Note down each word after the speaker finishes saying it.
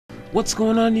What's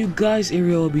going on, you guys?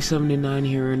 ArielB79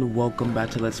 here, and welcome back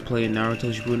to Let's Play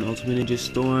Naruto Shippuden Ultimate Ninja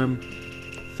Storm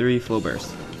 3 Full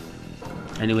Burst.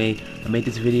 Anyway, I made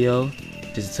this video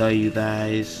just to tell you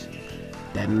guys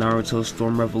that Naruto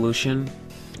Storm Revolution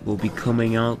will be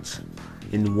coming out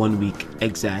in 1 week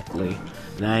exactly.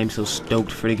 And I am so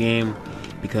stoked for the game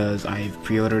because I've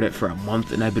pre-ordered it for a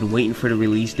month and I've been waiting for the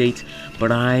release date.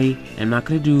 But I am not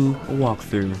going to do a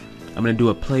walkthrough. I'm going to do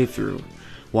a playthrough.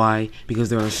 Why? Because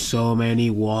there are so many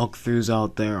walkthroughs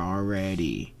out there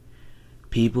already.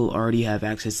 People already have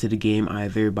access to the game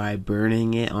either by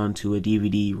burning it onto a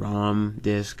DVD-ROM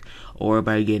disc or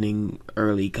by getting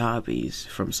early copies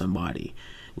from somebody,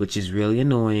 which is really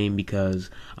annoying because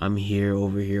I'm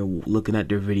over here looking at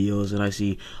their videos and I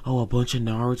see, oh, a bunch of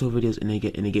Naruto videos, and they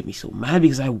get me so mad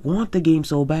because I want the game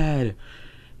so bad.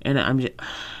 And I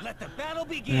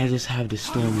just have the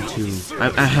Storm 2.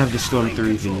 I have the Storm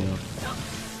 3 video.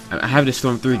 I have the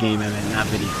Storm 3 game and that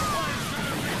video.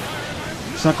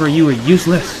 Sakura, you were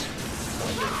useless!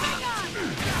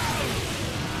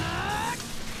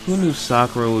 Who knew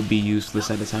Sakura would be useless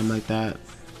at a time like that?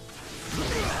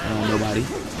 Nobody.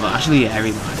 Well, actually,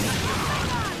 everybody.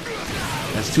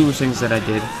 That's 2 things that I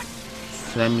did.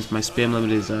 So that means my spam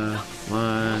limit is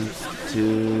 1,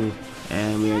 2,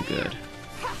 and we are good.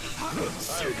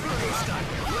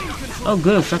 Oh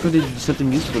good, Sakura did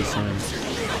something useful this time.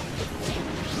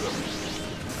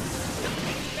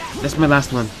 That's my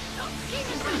last one.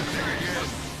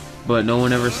 But no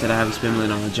one ever said I have a spam limit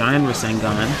on a giant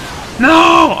Rasengan.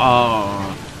 No!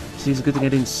 Oh! See, it's a good thing I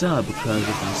didn't sub, because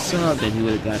if I subbed, then he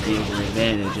would have got the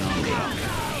advantage on me.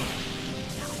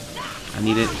 I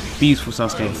need it. Be useful,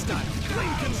 Sasuke.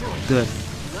 Good.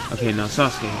 Okay, now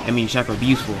Sasuke. I mean, Sakura, be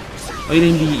useful. Oh,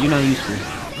 you're not useful.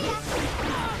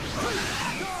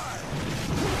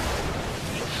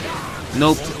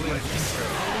 Nope.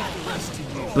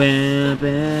 Bam,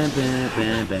 bam, bam,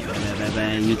 bam, bam, bam, bam,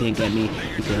 bam. You can't get me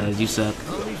because you suck.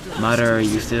 Madara,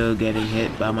 you still getting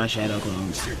hit by my shadow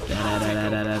clones. Da da da da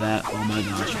da da da. Oh my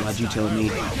gosh, why'd you tell me?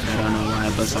 I don't know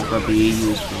why, but Sakura be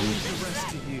useful.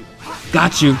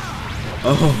 Got you!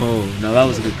 Oh, now that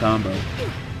was a good combo.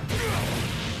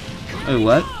 Wait,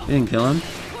 what? You didn't kill him?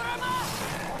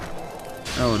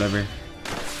 Oh, whatever.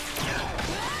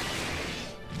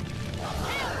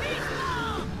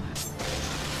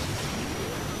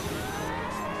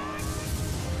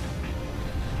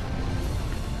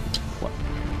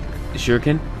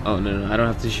 Shuriken? Oh, no, I don't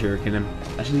have to Shuriken him.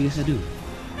 Actually, yes, I do.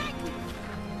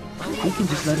 We can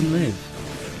just let him live.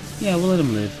 Yeah, we'll let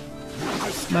him live.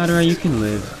 Madara, you can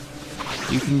live.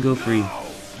 You can go free.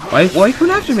 Why are you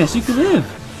coming after me? So you can live.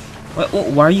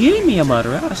 Why are you hitting me,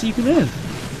 Madara? So you can live.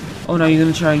 Oh, now you're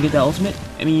gonna try and get that ultimate?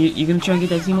 I mean, you're gonna try and get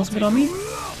that team ultimate on me?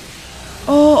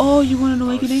 Oh, you want an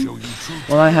awakening?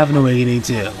 Well, I have an awakening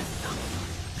too.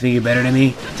 Think you're better than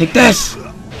me? Take this!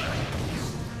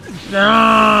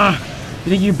 Nah! You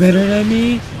think you're better than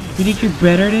me? You think you're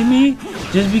better than me?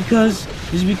 Just because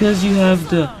you have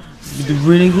the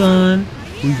Rinnegan?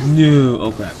 No.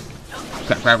 Oh crap.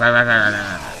 Crap.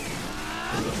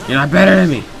 You're not better than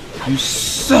me. You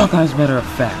suck, as a matter of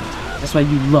fact. That's why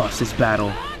you lost this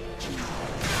battle.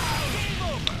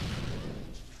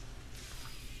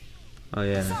 Oh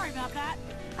yeah.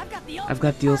 I've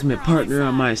got the ultimate partner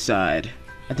on my side.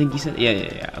 I think you said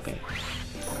yeah, okay.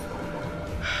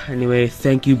 Anyway,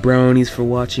 thank you brownies for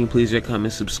watching. Please rate,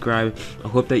 comment, subscribe. I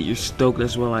hope that you're stoked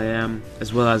as well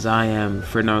as I am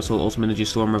for Naruto Ultimate Ninja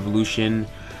Storm Revolution.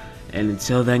 And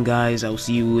until then guys, I will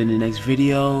see you in the next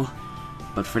video.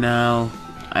 But for now,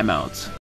 I'm out.